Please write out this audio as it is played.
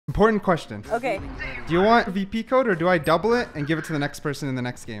Important question. Okay. Do you want VP code or do I double it and give it to the next person in the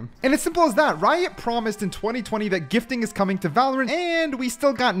next game? And it's simple as that. Riot promised in 2020 that gifting is coming to Valorant and we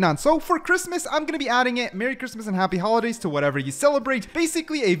still got none. So for Christmas, I'm going to be adding it. Merry Christmas and Happy Holidays to whatever you celebrate.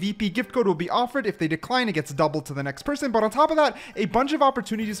 Basically, a VP gift code will be offered. If they decline, it gets doubled to the next person. But on top of that, a bunch of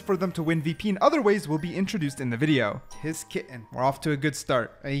opportunities for them to win VP in other ways will be introduced in the video. His kitten. We're off to a good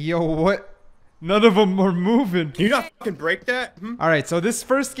start. Hey, yo, what? None of them are moving. Can you not fucking break that? All right, so this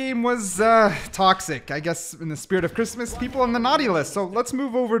first game was toxic. I guess in the spirit of Christmas, people on the naughty list. So let's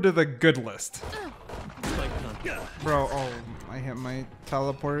move over to the good list. Bro, oh, I hit my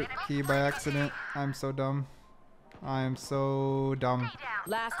teleport key by accident. I'm so dumb. I am so dumb.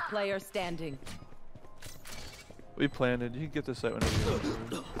 Last player standing. We planted. You can get this out whenever you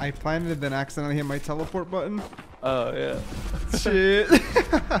want. I planted then accidentally hit my teleport button. Oh, yeah. Shit.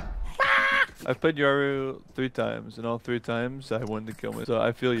 I played Yoru 3 times, and all 3 times I wanted to kill me. So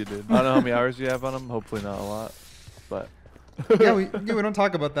I feel you, dude. I don't know how many hours you have on him. Hopefully not a lot, but. yeah, we don't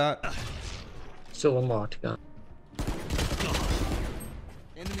talk about that. Still unlocked, gun.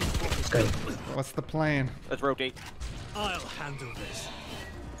 Great. What's the plan? Let's rotate. I'll handle this.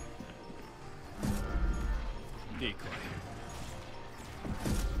 Decoy.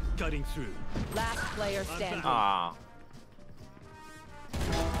 Cutting through. Last player standing. Ah.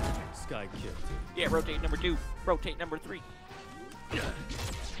 Sky killed. Yeah, rotate number 2. Rotate number 3.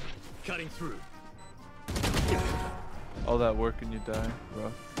 Cutting through. All that work and you die,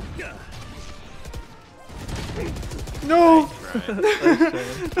 bro. No!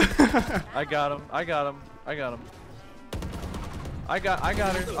 I got him. I got him. I got him. I got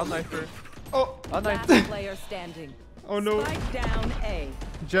her. I'll knife her. Oh, I'll knife Last her. player standing. Oh no. Spike down A.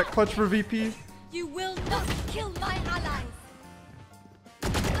 Jet clutch for VP. You will not kill my allies.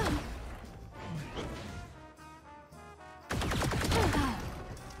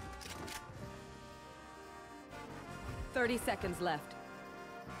 30 seconds left.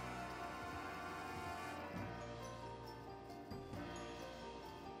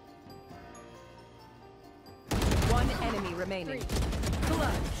 One enemy remaining.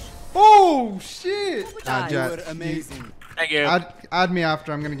 Clutch. Oh shit! You Jet, amazing. Thank you. add me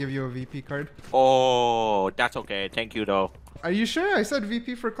after. I'm gonna give you a VP card. Oh, that's okay. Thank you, though. Are you sure? I said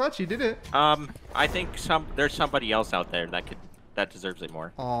VP for clutch. You did it. I think there's somebody else out there that deserves it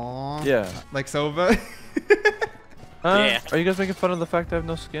more. Aww. Yeah. Like Sova. Yeah. Are you guys making fun of the fact I have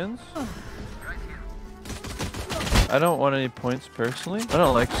no skins? I don't want any points personally. I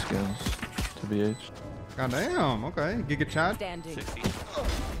don't like skins, to BH. Goddamn. Okay. Giga chat. standing. 60.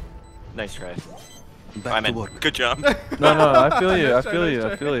 Nice try. Back to work. Good job. No, I feel you. I feel you.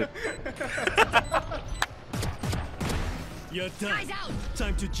 I feel you. You're done.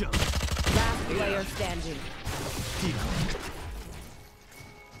 Time to jump. Last player standing.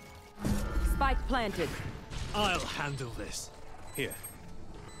 Spike planted. I'll handle this. Here.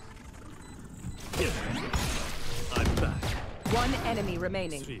 I'm back. One enemy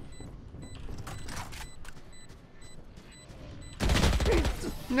remaining. 3.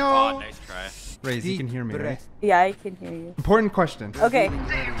 No. Oh, nice try. Raze, you can hear me, right? Yeah, I can hear you. Important question. Okay.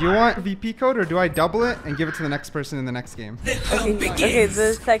 Do you want VP code or do I double it and give it to the next person in the next game? Okay,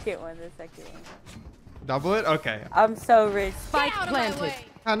 the second one. Double it? Okay. I'm so rich. Spike planted.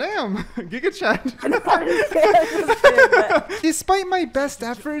 Ah, damn. Giga chat. Despite my best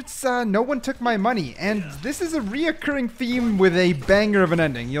efforts, no one took my money. And this is a reoccurring theme with a banger of an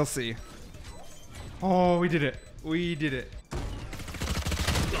ending. You'll see. Oh, we did it. We did it.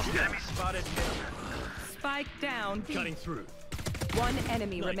 Enemy spotted. Spike down. Cutting through. One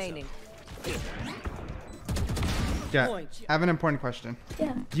enemy remaining. Yeah, I have an important question.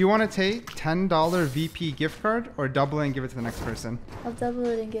 Yeah, Do you want to take $10 VP gift card or double it and give it to the next person? I'll double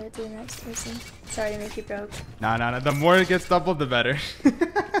it and give it to the next person. Sorry to make you broke. No. The more it gets doubled, the better. And, You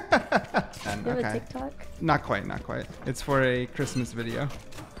have a okay. TikTok? Not quite. It's for a Christmas video.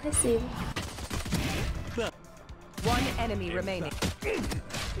 I see. One enemy remaining.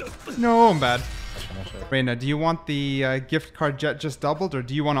 No, I'm bad. Reina, do you want the gift card Jet just doubled, or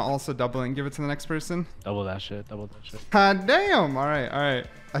do you want to also double it and give it to the next person? Double that shit. Double that shit. God damn! All right.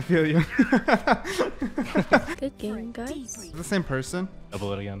 I feel you. Good game, guys. The same person.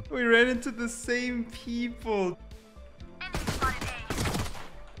 Double it again. We ran into the same people.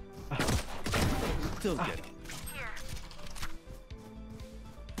 Still get it.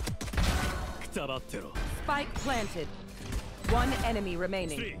 Spike planted. One enemy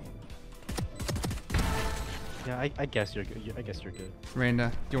remaining. 3. Yeah, I guess you're good. I guess you're good.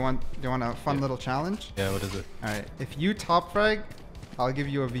 Reina, do you want a fun little challenge? Yeah, what is it? All right. If you top frag, I'll give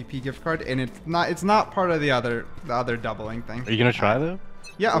you a VP gift card, and it's not part of the other doubling thing. Are you gonna try though?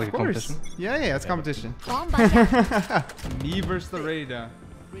 Yeah, Like of a course. competition? Yeah, it's competition. Bomb buddy. Me versus the Raider.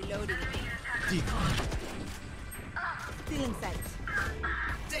 Reloading. Stealing sight.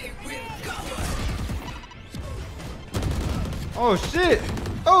 Oh shit!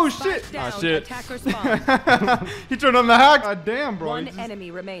 Oh shit! Spike down. Oh shit! Attacker spawn. He turned on the hack. God damn, bro. One He's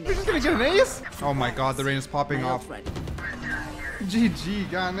enemy remaining. just gonna get an ace? Oh my god, the rain is popping off. Ready. GG,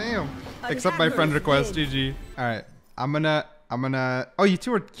 goddamn. Accept my friend request, GG. Alright, I'm gonna. Oh, you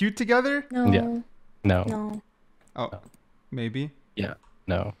two are cute together? No. Yeah. No. No. Oh, maybe. Yeah.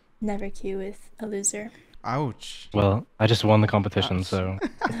 No. Never queue with a loser. Ouch. Well, I just won the competition, so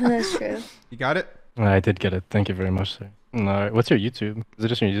That's true. You got it? I did get it. Thank you very much, sir. Alright, what's your YouTube? Is it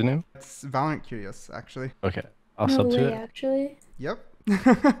just your username? It's Valorant Curios, actually. Okay, I'll No sub to way, it. actually. Yep.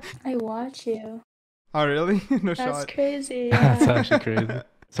 I watch you. Oh, really? No That's shot. crazy. That's Yeah. actually crazy.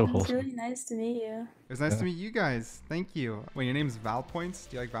 So It's wholesome. really nice to meet you. It was nice to Yeah. meet you guys. Thank you. Wait, your name's Val Points?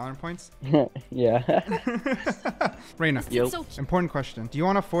 Do you like Valorant Points? Yeah. Reina, Yep. important question. Do you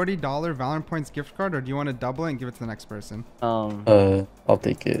want a $40 Valorant Points gift card or do you want to double it and give it to the next person? I'll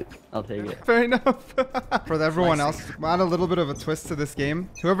take it. I'll take it. Fair enough. For everyone else, we'll add a little bit of a twist to this game.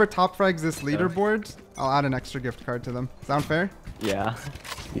 Whoever top frags this leaderboard, I'll add an extra gift card to them. Sound fair? Yeah.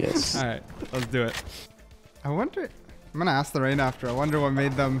 Yes. All right, let's do it. I wonder. I'm gonna ask the rain after. I wonder what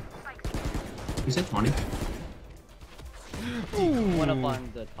made them. You said 20? One up on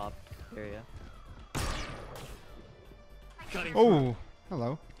the top area. Oh,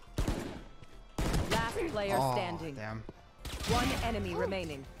 hello. Last player Oh, standing. damn. One enemy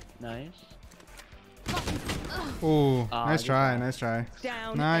remaining. Nice. Oh, Ah, nice good try. try. Nice try.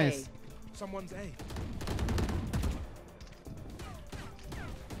 Down. Nice. Someone's A.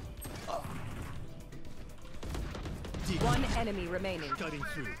 A. One enemy remaining. Cutting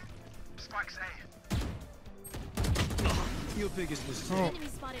through. Your biggest mistake. Oh. Enemy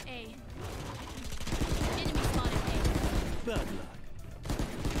spotted A. Enemy spotted A. Bad luck.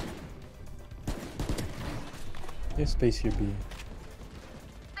 There's space here, B.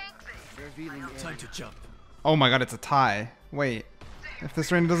 Time to jump. Oh my god, it's a tie. Wait. If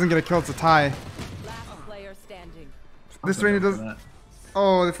this Reina doesn't get a kill, it's a tie. Last player standing. This Reina doesn't.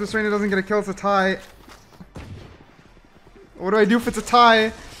 Oh, if this Reina doesn't get a kill, it's a tie. What do I do if it's a tie?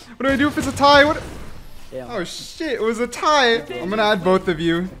 What do I do if it's a tie? What? Yeah. Oh shit, it was a tie. I'm gonna add both of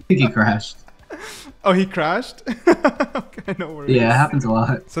you. I think he crashed. Oh, he crashed? Okay, no worries. Yeah, it happens a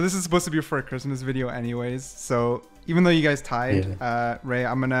lot. So this is supposed to be for a Christmas video anyways. So even though you guys tied, Ray,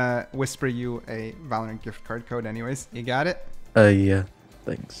 I'm gonna whisper you a Valorant gift card code anyways. You got it? Yeah.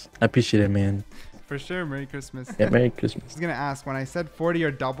 Thanks. I appreciate it, man. For sure. Merry Christmas. Yeah, Merry I Christmas. was gonna ask, when I said 40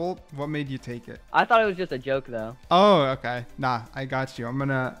 or double, what made you take it? I thought it was just a joke, though. Oh, okay. Nah, I got you.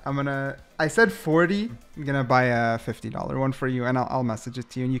 I said 40. I'm gonna buy a $50 one for you and I'll message it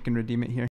to you and you can redeem it here.